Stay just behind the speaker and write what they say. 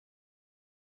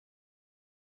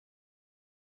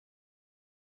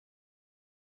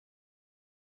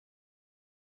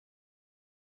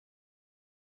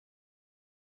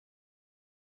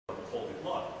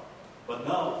But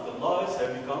now the lies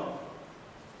have become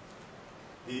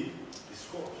the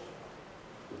discourse.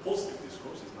 The positive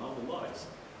discourse is now the lies.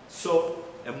 So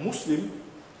a Muslim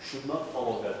should not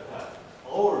follow that path.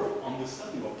 Our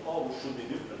understanding of power should be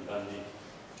different than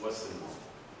the Western one.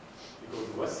 Because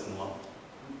the Western one,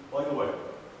 by the way,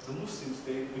 the Muslims,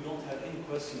 we don't have any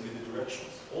question with the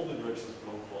directions. All the directions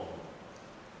belong to Allah.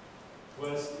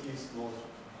 West, East, North,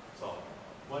 South.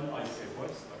 When I say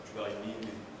West, actually I mean the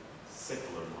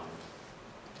secular mind.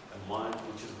 A mind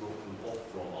which is broken off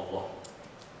from Allah.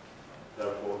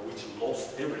 Therefore, which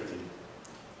lost everything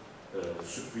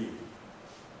supreme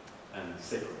and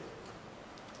sacred.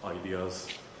 Ideas,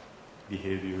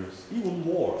 behaviors, even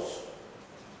wars.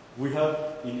 We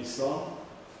have in Islam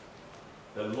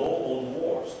a law on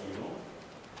wars, do you know?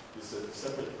 It's a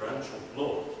separate branch of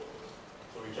law.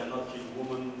 So we cannot kill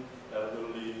women,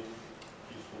 elderly,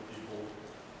 peaceful people.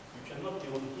 You cannot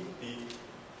even hit the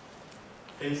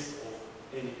face of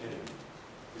any enemy.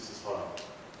 This is haram,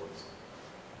 for example.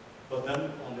 But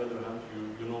then, on the other hand,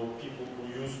 you know people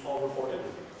who use power for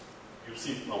everything. You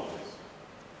see it nowadays.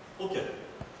 Okay.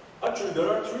 Actually, there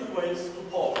are three ways to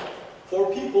power.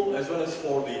 For people as well as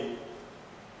for the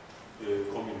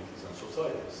communities and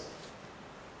societies.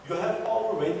 You have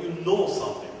power when you know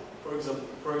something. For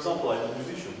example, I'm a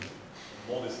musician,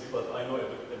 modestly, but I know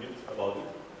a bit about it.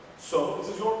 So, this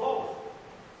is your power.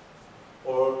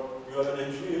 Or you are an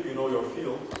engineer, you know your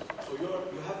field, so you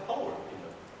have power in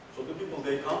that. So the people,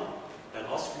 they come and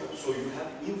ask you, so you have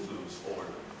influence over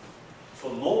them.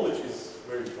 So knowledge is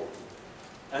very important.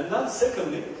 And then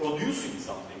secondly, producing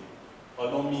something. I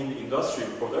don't mean the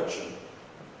industrial production,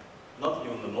 not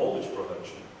even the knowledge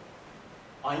production.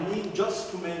 I mean just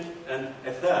to make an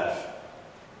affair,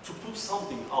 to put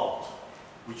something out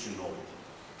which you know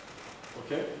it.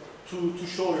 Okay? To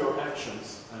show your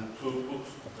actions and to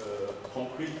put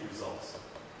concrete results.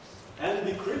 And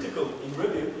the critical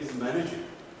ingredient is managing.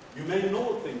 You may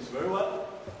know things very well,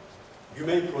 you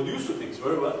may produce things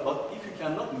very well, but if you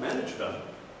cannot manage them,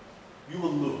 you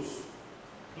will lose.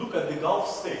 Look at the Gulf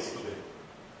states today.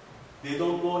 They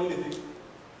don't know anything.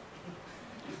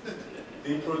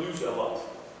 They produce a lot,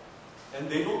 and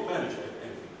they don't manage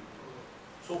anything.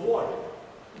 So who are they?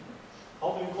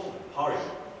 How do you call them? Paria.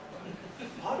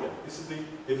 Paria. This is the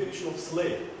definition of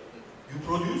slave. You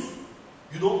produce,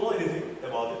 you don't know anything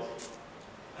about it,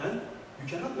 and you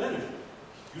cannot manage it.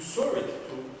 You serve it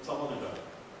to some other guy.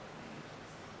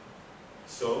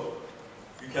 So,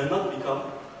 you cannot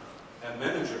become a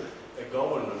manager, a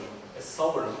governor, a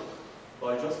sovereign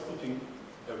by just putting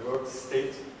a word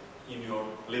state in your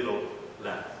little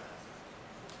land.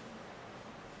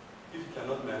 If you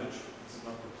cannot manage, this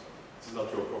is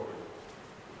not your property.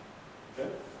 Okay?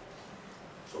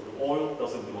 So the oil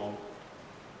doesn't belong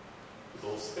to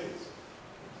those states.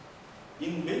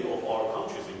 In many of our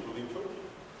countries, including Turkey,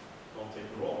 don't take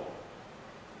me wrong,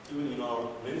 even in our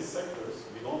many sectors,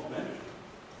 we don't manage it.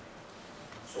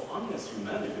 So unless you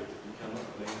manage it, you cannot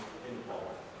claim any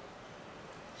power.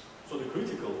 So the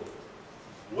critical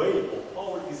way of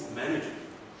power is managing.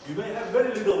 You may have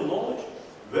very little knowledge,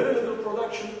 very little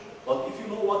production, but if you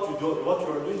know what you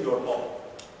are doing, you are powerful.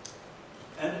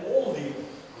 And all the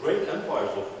great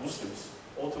empires of Muslims,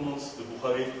 Ottomans, the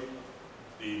Bukhari,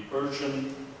 the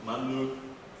Persian, Mamluk,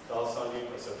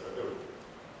 Sassanid, etc., everything,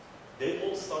 they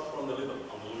all start from the little,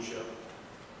 Andalusia,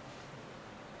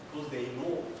 because they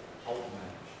know how to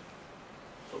manage.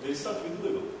 So they start with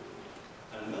little.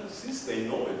 And then since they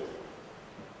know it,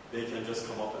 they can just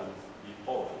come up and be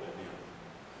powerful at the end.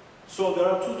 So there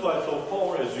are two types of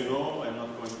power, as you know. I'm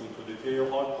not going into detail.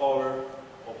 Hard power,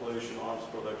 population, arms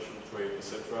production, trade,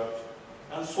 etc.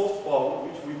 And soft power,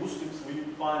 which we Muslims, we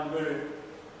find very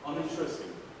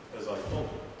uninteresting, as I told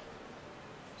you.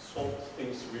 Soft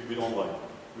things we don't like.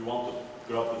 We want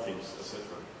to grab the things, etc.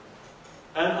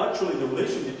 And actually the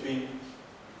relation between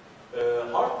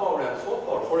hard power and soft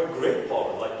power, for a great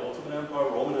power, like the Ottoman Empire,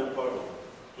 Roman Empire,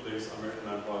 today's American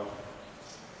Empire,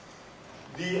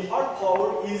 the hard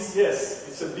power is, yes,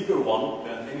 it's a bigger one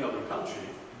than any other country,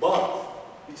 but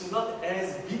it is not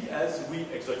as big as we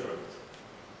exaggerate.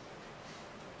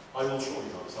 I will show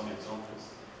you some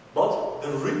examples. But the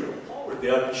real power they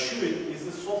are issuing is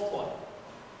the soft one,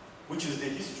 which is the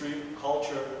history,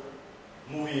 culture,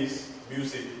 movies,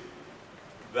 music,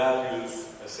 values,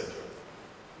 etc.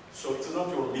 So it's not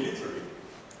your military.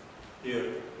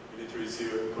 Here, military is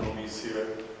here, economy is here,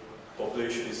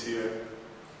 population is here.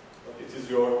 But it is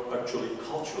your actually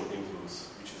cultural influence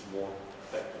which is more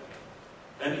effective.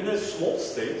 And in a small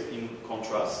state, in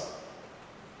contrast,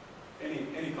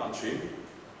 any country,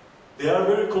 they are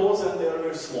very close and they are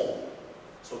very small.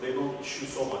 So they don't issue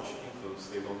so much influence,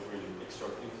 they don't really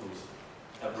exert influence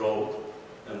abroad,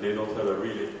 and they don't have a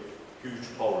really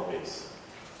huge power base.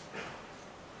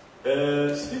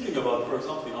 Speaking about, for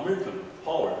example, the American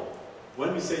power,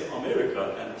 when we say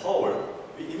America and power,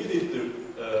 we immediately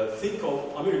think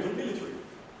of American military,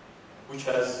 which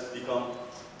has become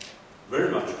very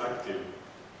much active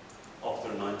after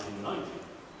 1990.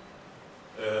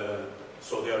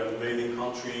 So they are invading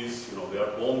countries, you know, they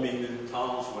are bombing the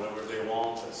towns whenever they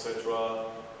want, etc.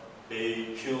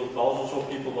 They kill thousands of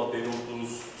people, but they don't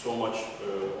lose so much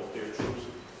of their troops.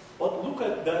 But look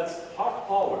at that hard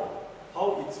power,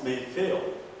 how it may fail,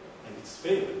 and it's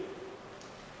failing.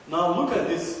 Now look at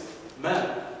this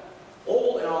map.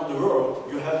 All around the world,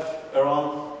 you have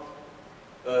around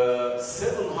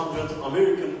 700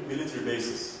 American military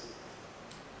bases.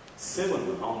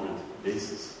 700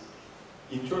 bases.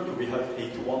 In Turkey, we have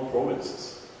 81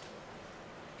 provinces.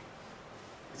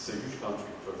 It's a huge country,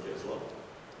 Turkey as well.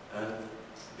 And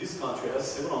this country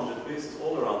has 700 bases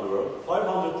all around the world.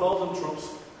 500,000 troops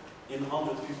in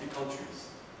 150 countries,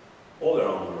 all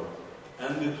around the world.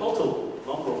 And the total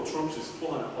number of troops is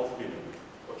 2.5 million.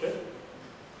 Okay?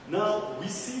 Now, we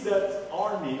see that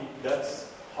army, that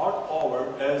hard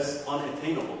power, as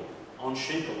unattainable,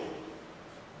 unshakable,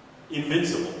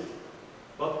 invincible.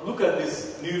 But look at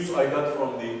this news I got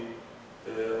from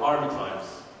the Army Times.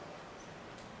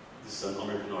 This is an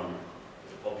American Army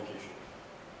publication.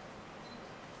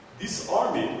 This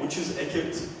army, which is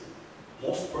equipped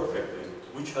most perfectly,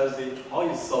 which has the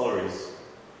highest salaries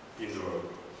in the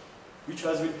world, which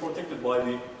has been protected by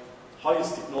the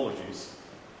highest technologies.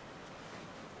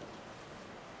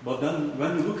 But then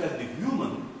when you look at the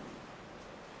human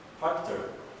factor,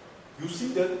 you see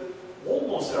that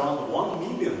almost around 1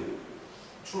 million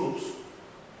troops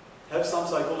have some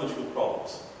psychological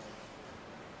problems.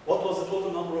 What was the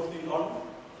total number of the army?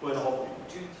 2.5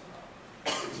 million.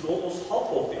 It's almost half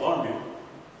of the army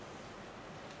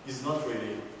is not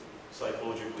really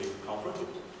psychologically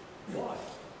comfortable. Why?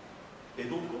 They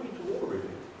don't go into war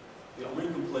really. The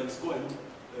American planes go and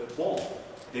bomb.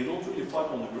 They don't really fight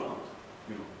on the ground,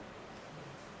 you know.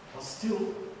 But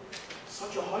still,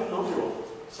 such a high number of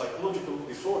psychological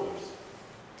disorders.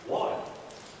 Why?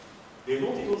 They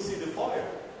don't even see the fire.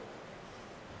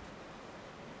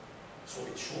 So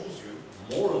it shows you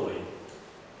morally,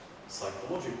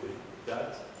 psychologically,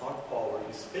 that hard power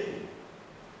is failing.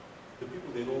 The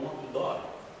people, they don't want to die.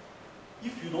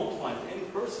 If you don't find any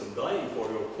person dying for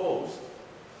your cause,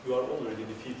 you are already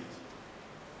defeated.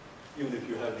 Even if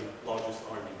you have the largest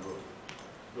army in the world,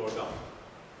 you are done.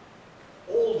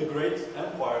 All the great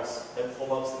empires have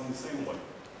collapsed in the same way,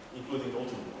 including the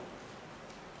Ottoman one.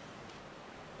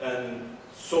 And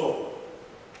so,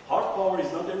 hard power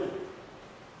is not everything.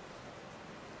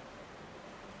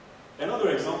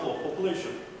 Another example of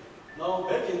population. Now,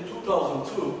 back in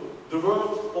 2002, the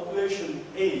world population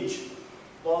age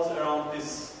was around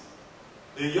this.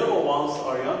 The yellow ones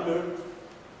are younger.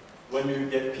 When you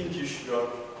get pinkish, you are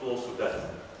close to death.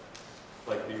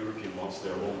 Like the European ones, they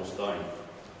are almost dying.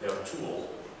 They are too old.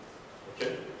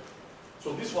 Okay?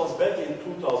 So this was back in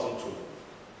 2002.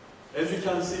 As you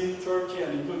can see, Turkey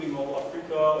and including all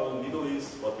Africa, all Middle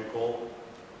East, what we call,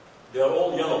 they are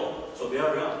all yellow. So they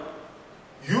are young.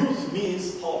 Youth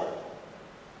means power.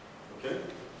 Okay?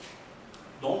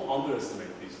 Don't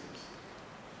underestimate these things.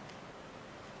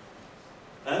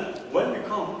 And when we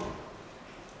come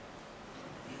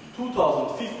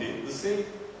 2050, the same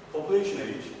population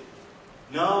age,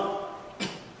 now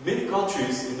many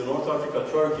countries in the North Africa,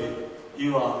 Turkey,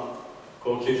 Iran,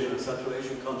 Caucasian and Central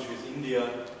Asian countries, India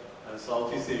and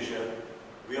Southeast Asia,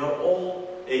 we are all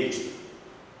aged.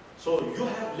 So you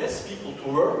have less people to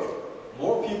work,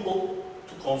 more people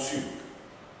to consume.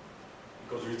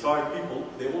 Because retired people,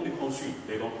 they only consume,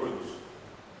 they don't produce.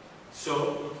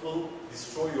 So it will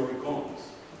destroy your economies,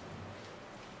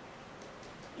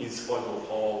 in spite of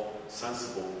how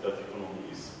sensible that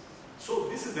economy is. So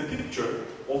this is the picture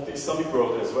of the Islamic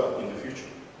world as well in the future.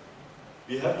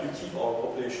 We have to keep our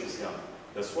populations young.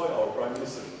 That's why our Prime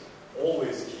Minister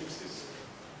always keeps this.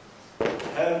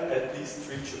 Have at least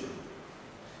 3 children.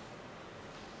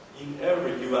 In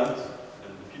every event,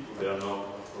 and the people there now,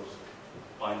 of course,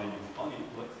 finding it funny,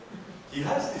 but he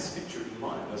has this picture in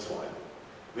mind, that's why.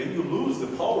 When you lose the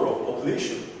power of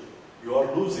population, you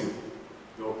are losing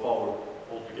your power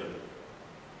altogether.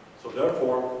 So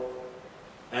therefore,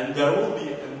 and there will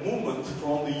be a movement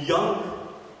from the young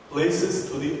places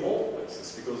to the old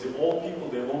places, because the old people,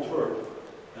 they won't work,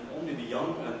 and only the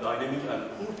young and dynamic and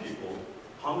poor people,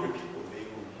 hungry people, they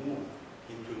will move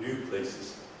into new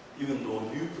places, even though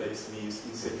new place means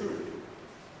insecurity.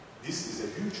 This is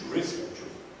a huge risk, actually.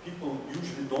 People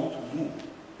usually don't move.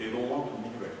 They don't want to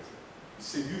migrate.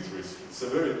 It's a huge risk. It's a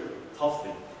very tough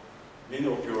thing. Many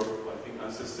of your, I think,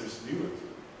 ancestors knew it,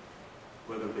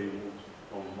 whether they moved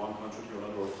from one country to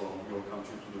another, or from your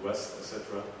country to the west,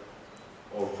 etc.,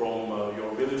 or from your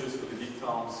villages to the big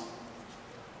towns.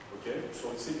 Okay?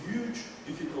 So it's a huge,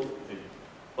 difficult thing.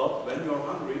 But when you are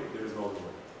hungry, there is no other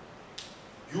way.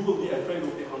 You will be afraid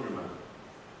of the hungry man.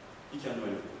 He can do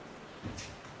anything.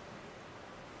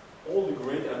 All the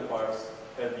great empires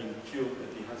have been killed at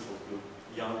the hands of the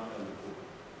young and the poor.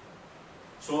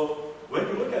 So when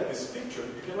you look at this picture,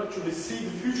 you can actually see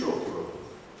the future of the world.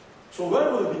 So where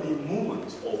will be the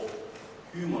movement of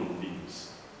human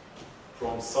beings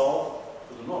from south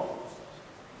to the north,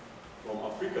 from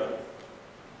Africa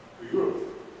to Europe?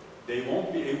 They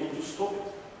won't be able to stop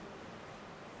it,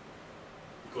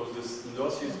 because these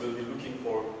industries will be looking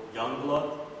for young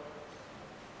blood.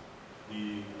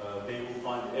 They will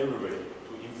find every way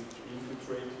to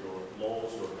infiltrate your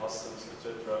laws, your customs,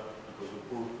 etc., because the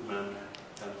poor man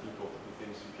can't think of the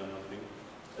things you cannot think,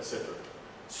 etc.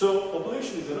 So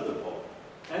population is another problem.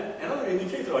 And another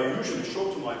indicator I usually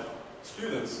show to my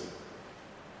students,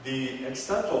 the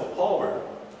extent of power,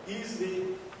 is the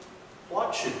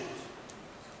flagship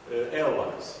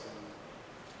airlines.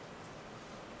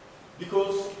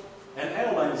 Because an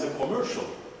airline is a commercial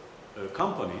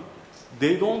company,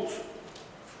 they don't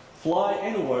fly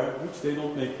anywhere which they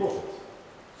don't make profit.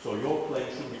 So your plane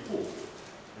should be full.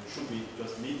 It should be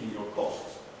just meeting your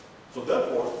costs. So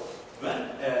therefore, when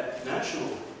a national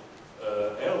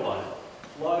airline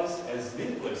flies as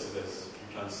many places as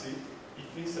you can see,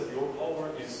 it means that your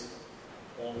power is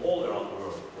on all around the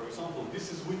world. For example,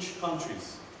 this is which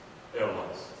country's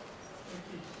airlines?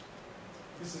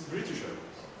 This is British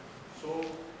Airways. So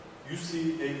you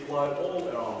see they fly all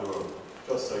around the world,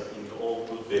 just like in the old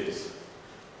good days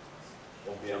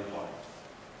of the empire.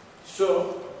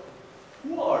 So,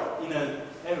 who are in an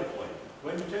airplane?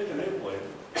 When you take an airplane,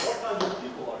 what kind of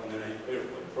people are in an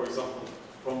airplane? For example,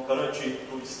 from Karachi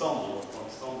to Istanbul, or from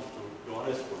Istanbul to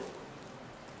Johannesburg.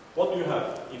 What do you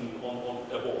have on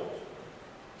aboard?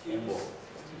 On board?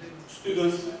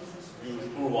 Students, you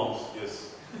poor ones,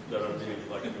 yes. There are many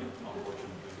like you,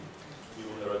 unfortunately. We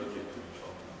will eradicate them,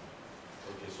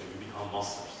 inshallah. Okay, so you become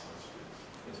masters.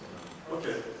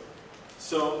 Okay.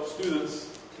 So,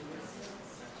 students,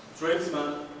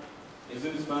 tradesmen,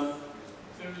 businessmen,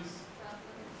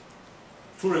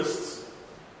 tourists,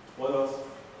 what else?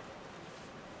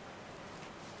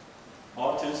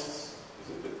 Artists,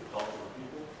 is it the cultural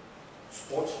people?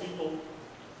 Sports people,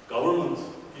 government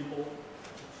people.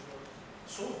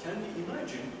 So, can we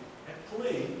imagine a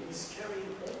plane is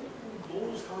carrying all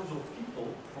those kinds of people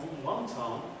from one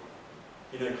town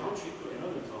in a country to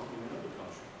another town in another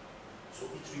country? So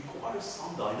it requires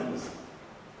some dynamism.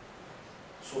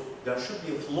 So there should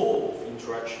be a flow of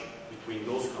interaction between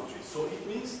those countries. So it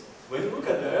means when you look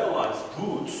at the airline's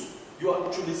routes, you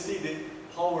actually see the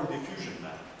power diffusion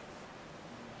map,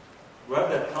 where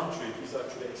that country is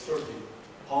actually exerting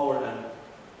power and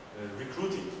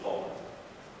recruiting power.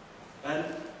 And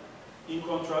in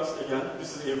contrast, again,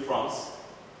 this is Air France.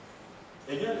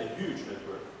 Again, a huge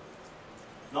network.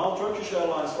 Now, Turkish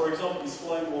Airlines, for example, is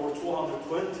flying over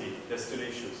 220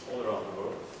 destinations all around the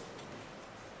world,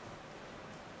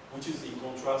 which is in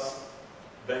contrast.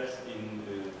 Back in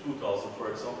 2000,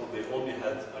 for example, they only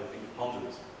had, I think,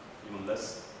 100, even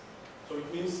less. So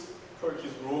it means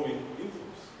Turkey's growing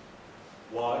influence.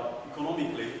 Why?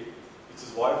 Economically, it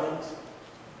is vibrant.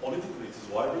 Politically, it is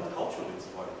vibrant. Culturally, it is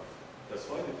vibrant. That's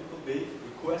why the people, they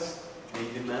request, they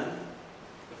demand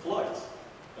a flight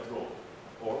abroad,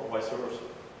 or vice versa.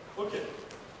 Okay.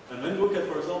 And when you look at,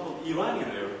 for example, Iranian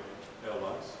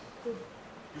airlines,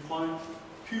 you find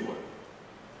fewer.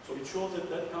 So it shows that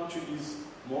that country is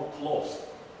more closed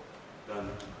than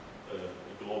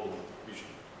a global vision.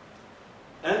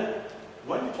 And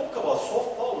when we talk about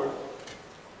soft power,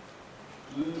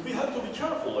 we have to be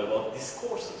careful about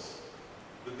discourses.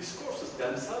 The discourses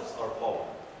themselves are power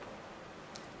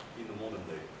in the modern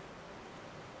day.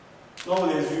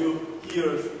 Nowadays you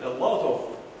hear a lot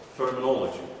of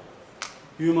terminology.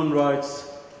 Human rights,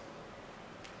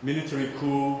 military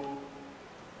coup,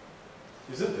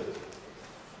 isn't it?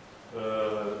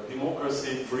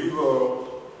 Democracy, free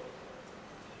world.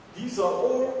 These are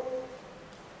all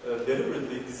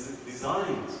deliberately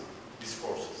designed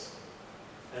discourses.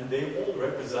 And they all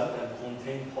represent and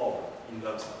contain power in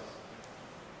themselves.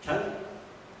 Can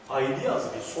ideas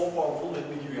be so powerful? Let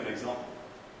me give you an example.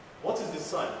 What is this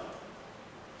sign?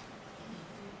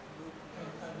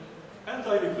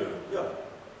 Anti-nuclear, yeah.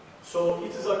 So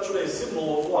it is actually a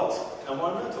symbol of what?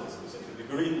 Environmentalism, isn't it? The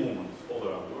green movement all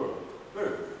around the world. Very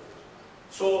good.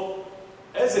 So,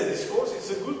 as a discourse,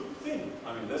 it's a good thing.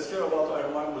 I mean, let's care about our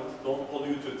environment, don't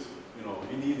pollute it, you know,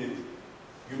 we need it.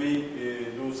 You may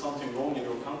do something wrong in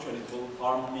your country and it will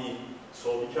harm me,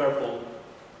 so be careful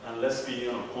and let's be,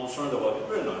 you know, concerned about it.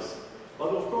 Very nice. But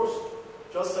of course,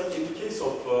 just like in the case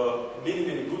of many,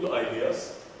 many good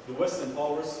ideas, the Western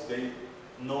powers, they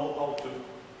know how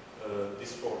to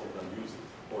distort it and use it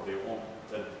for their own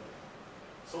benefit.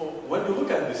 So when you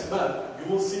look at this map,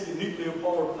 you will see the nuclear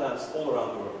power plants all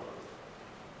around the world.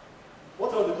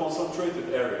 What are the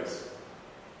concentrated areas?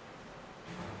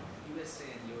 USA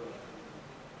and Europe.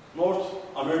 North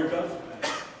America,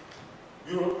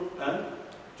 Europe, and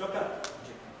Japan.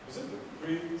 Isn't it?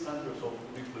 3 centers of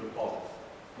nuclear power,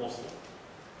 mostly.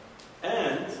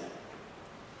 And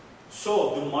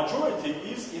so the majority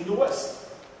is in the West,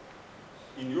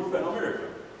 in Europe and America.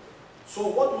 So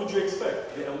what would you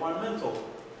expect? The environmental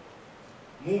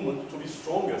movement to be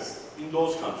strongest in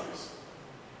those countries?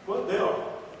 Well, they are,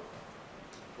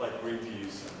 like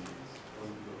Greenpeace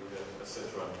and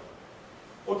etc.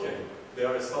 Okay, they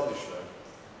are established there.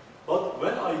 But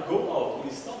when I go out in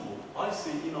Istanbul, I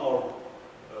see in our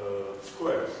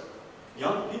squares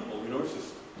young people, university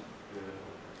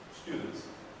students,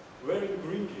 wearing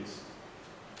Greenpeace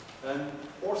and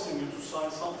forcing you to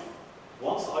sign something.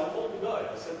 Once I told the guy,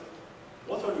 I said,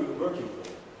 "What are you working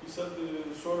for?" He said,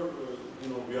 "Sir, you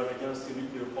know, we are against the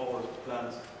nuclear power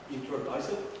plant in Turkey." I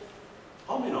said,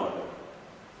 "How many are there?"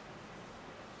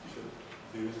 He said,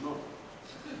 "There is none."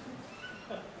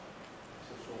 I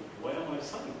said, "So why am I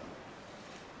signing?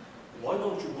 Why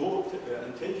don't you go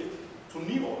and take it to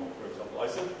New York, for example?" I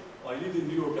said, "I live in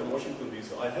New York and Washington,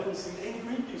 D.C. I haven't seen any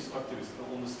Greenpeace activists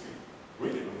on the street.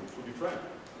 Really, to be frank.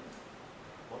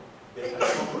 Well, they have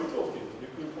some majority of the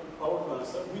nuclear power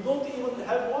plants. We don't even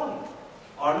have one.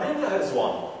 Armenia has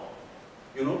one.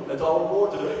 You know, at our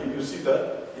border, you see that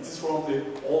it is from the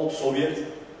old Soviet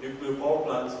nuclear power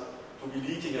plant to be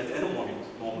leaking at any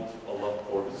moment, Allah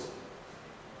forbids.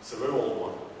 It's a very old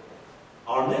one.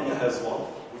 Armenia has one,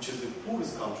 which is the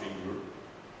poorest country in Europe.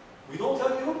 We don't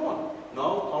have even one.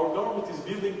 Now our government is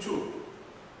building 2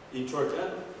 in Turkey.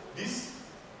 And these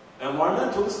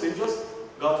environmentalists, they just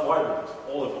got vibrant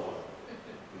all of them.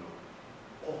 You know,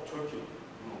 oh, Turkey,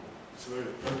 you know, it's very,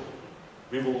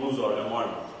 we will lose our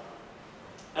environment.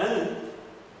 And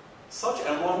such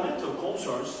environmental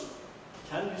concerns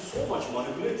can be so much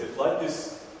manipulated, like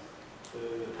this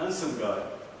handsome guy,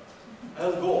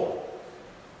 Al Gore,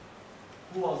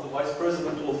 who was the vice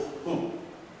president of whom?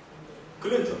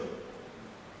 Clinton.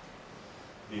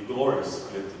 The glorious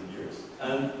Clinton years.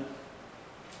 And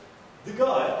the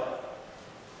guy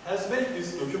has made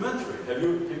this documentary. Have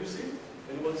you seen?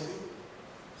 Anybody seen?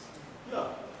 Yeah.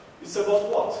 It's about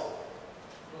what?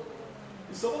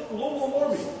 It's about global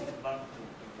warming,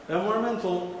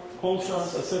 environmental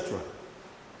concerns, etc.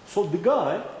 So the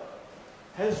guy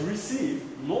has received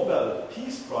Nobel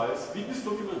Peace Prize with this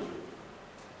documentary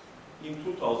in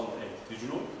 2008. Did you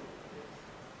know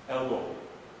it? Al Gore.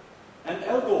 And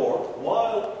Al Gore,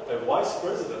 while a vice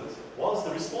president, was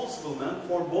the responsible man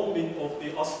for bombing of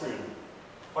the aspirin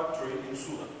factory in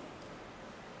Sudan.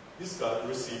 This guy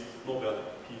received Nobel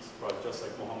Peace Prize, just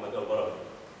like Muhammad al-Barawi.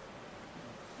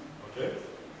 Okay?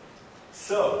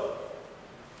 So,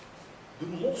 the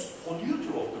most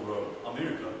polluter of the world,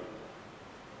 America,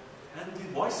 and the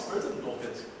vice president of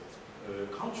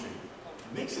that country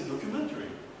makes a documentary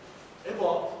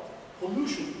about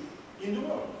pollution in the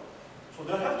world. So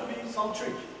there has to be some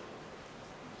trick.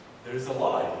 There is a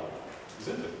lie,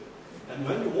 isn't it? And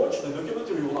when you watch the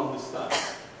documentary, you will understand.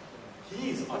 He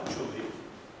is actually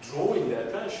drawing the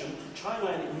attention to China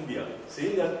and India,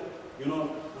 saying that, you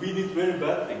know, we did very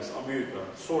bad things, America.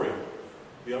 Sorry,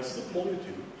 we are still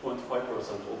polluting 25%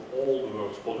 of all the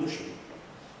world's pollution.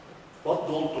 But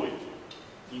don't do it.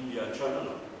 India and China,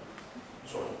 no.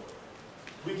 Sorry.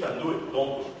 We can do it,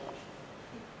 don't do it.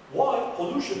 Why?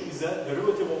 Pollution is a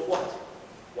derivative of what?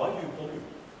 Why do you pollute?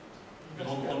 You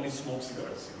don't only smoke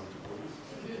cigarettes, you want to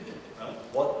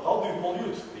pollute. How do you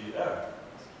pollute the air?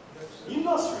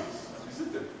 Industries,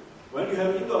 isn't it? When you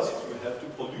have industries, you have to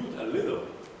pollute a little.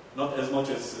 Not as much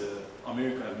as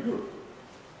America and Europe.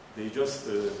 They just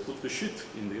put the shit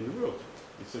in the world.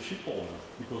 It's a shit hole now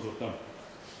because of them.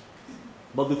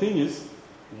 But the thing is,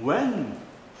 when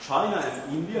China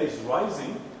and India is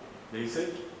rising, they say,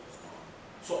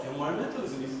 so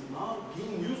environmentalism is now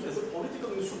being used as a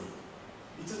political instrument.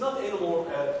 It is not anymore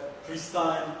a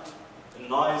pristine,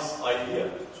 nice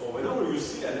idea. So whenever you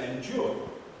see an NGO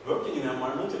working in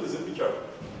environmentalism, be careful.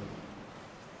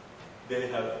 They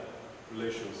have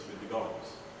relations with the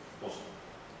governments, mostly.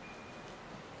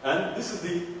 And this is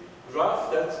the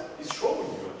graph that is showing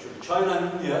you actually. China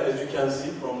and India, as you can see,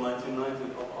 from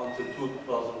 1990 up until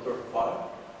 2035,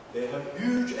 they have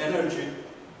huge energy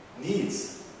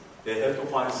needs. They have to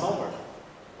find somewhere,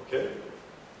 okay?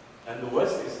 And the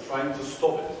West is trying to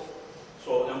stop it.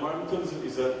 So environmentalism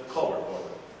is a cover for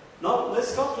it. Now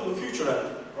let's come to the future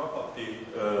and wrap up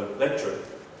the lecture.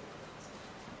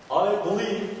 I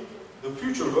believe the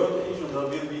future world agenda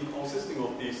will be consisting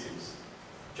of these things.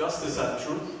 Justice and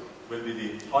truth will be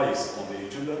the highest on the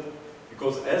agenda,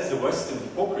 because as the Western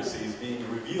hypocrisy is being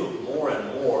revealed more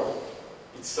and more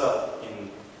itself in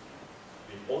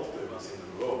the political events in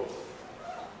the world,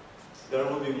 there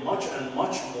will be much and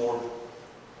much more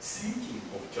seeking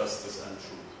of justice and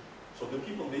truth. So the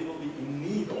people, they will be in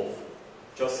need of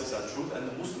justice and truth, and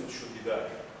the Muslims should be there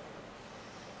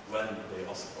when they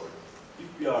ask for it.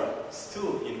 If we are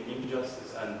still in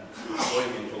injustice and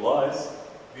going into lies,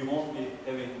 we won't be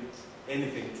having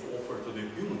anything to offer to the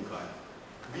humankind.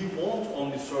 We won't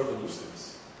only serve the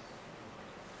Muslims.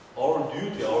 Our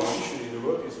duty, our mission in the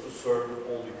world is to serve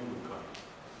all the humankind,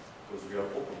 because we are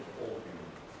open to all human.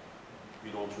 We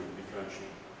don't really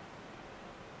differentiate.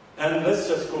 And let's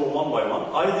just go one by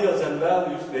one. Ideas and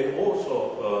values, they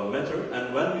also matter.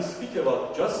 And when we speak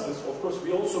about justice, of course,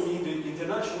 we also mean the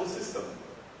international system.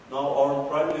 Now, our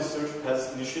Prime Minister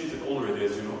has initiated already,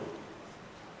 as you know,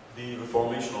 the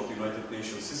reformation of the United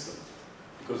Nations system.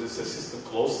 Because it's a system,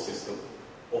 closed system,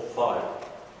 of 5.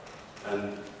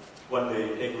 And when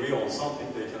they agree on something,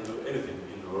 they can do anything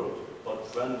in the world.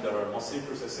 But when there are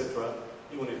massacres, etc.,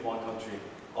 even if one country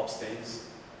abstains,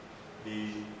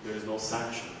 there is no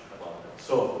sanction about that.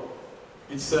 So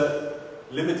it's a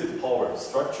limited power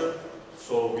structure,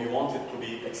 so we want it to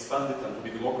be expanded and to be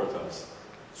democratized.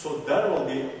 So there will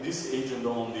be this agenda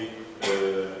on the,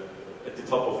 at the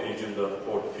top of the agenda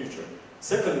for the future.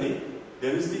 Secondly,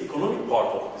 there is the economic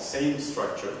part of the same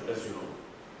structure, as you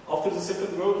know. After the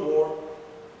Second World War,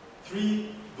 3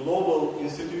 global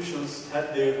institutions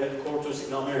had their headquarters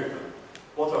in America.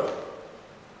 What are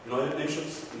they? United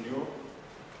Nations in New York,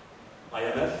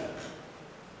 IMF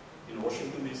in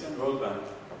Washington DC, and World Bank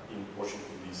in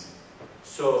Washington DC.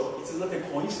 So it's not a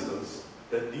coincidence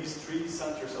that these 3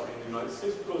 centers are in the United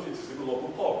States, because it is a global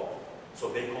power. So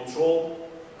they control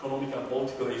economic and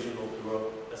political agenda of the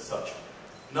world as such.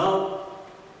 Now,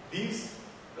 these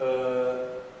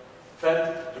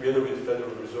Fed, together with the Federal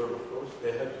Reserve, of course,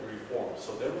 they have to reform.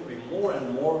 So there will be more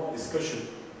and more discussion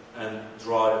and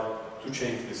drive to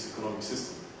change this economic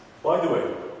system. By the way,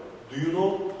 do you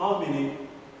know how many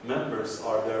members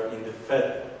are there in the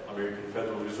Fed, American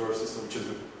Federal Reserve System, which is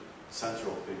the center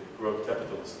of the world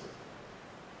capitalism?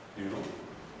 Do you know?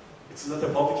 It's not a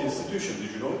public institution,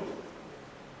 did you know it?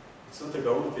 It's not a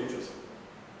government agency.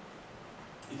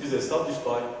 It is established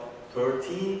by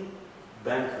 13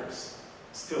 bankers.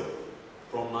 Still,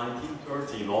 from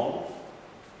 1913 on,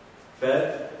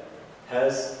 Fed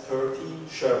has 13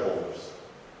 shareholders,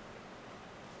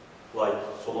 like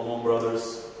Solomon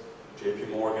Brothers, JP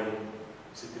Morgan,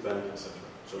 Citibank, etc.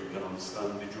 So you can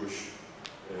understand the Jewish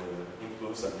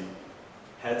influence, and the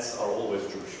heads are always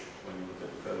Jewish when you look at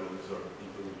the Federal Reserve,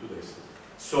 including today's.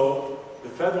 So the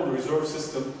Federal Reserve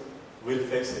System will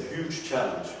face a huge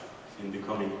challenge in the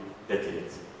coming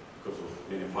decades because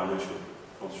of many financial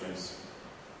constraints.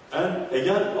 And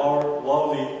again, our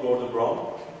lovely Gordon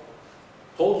Brown,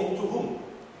 talking to whom?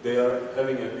 They are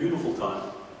having a beautiful time.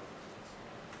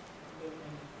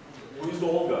 Who is the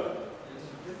old guy?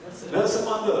 Nelson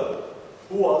Mandela,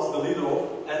 who was the leader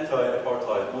of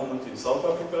anti-apartheid movement in South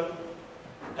Africa.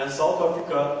 And South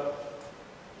Africa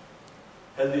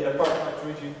had the apartheid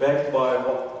treaty backed by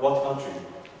what country?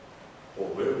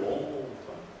 For a very long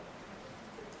time.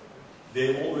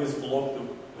 They always blocked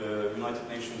the United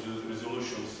Nations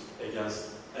resolutions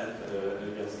against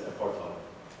apartheid.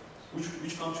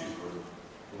 Which countries were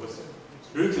the Western?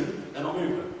 Britain and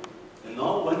America. And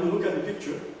now, when you look at the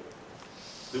picture,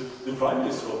 the Prime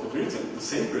Minister of the Britain, the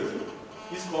same Britain,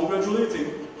 is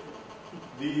congratulating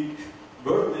the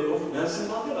birthday of Nelson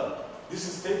Mandela. This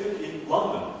is taken in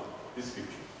London, this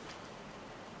picture.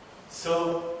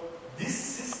 So, this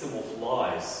system of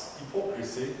lies,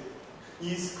 hypocrisy,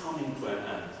 is coming to an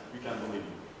end. We can believe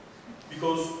it.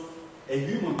 Because a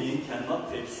human being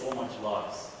cannot take so much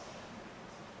lies.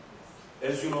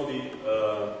 As you know,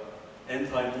 the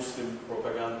anti-Muslim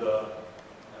propaganda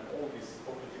and all these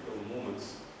hypocritical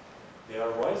movements, they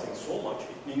are rising so much,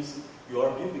 it means you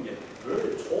are building a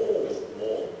very tall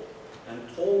wall, and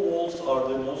tall walls are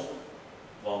the most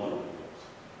vulnerable walls.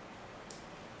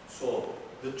 So,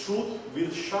 the truth will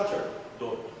shatter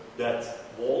that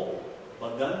wall,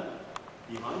 but then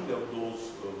behind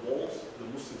those walls,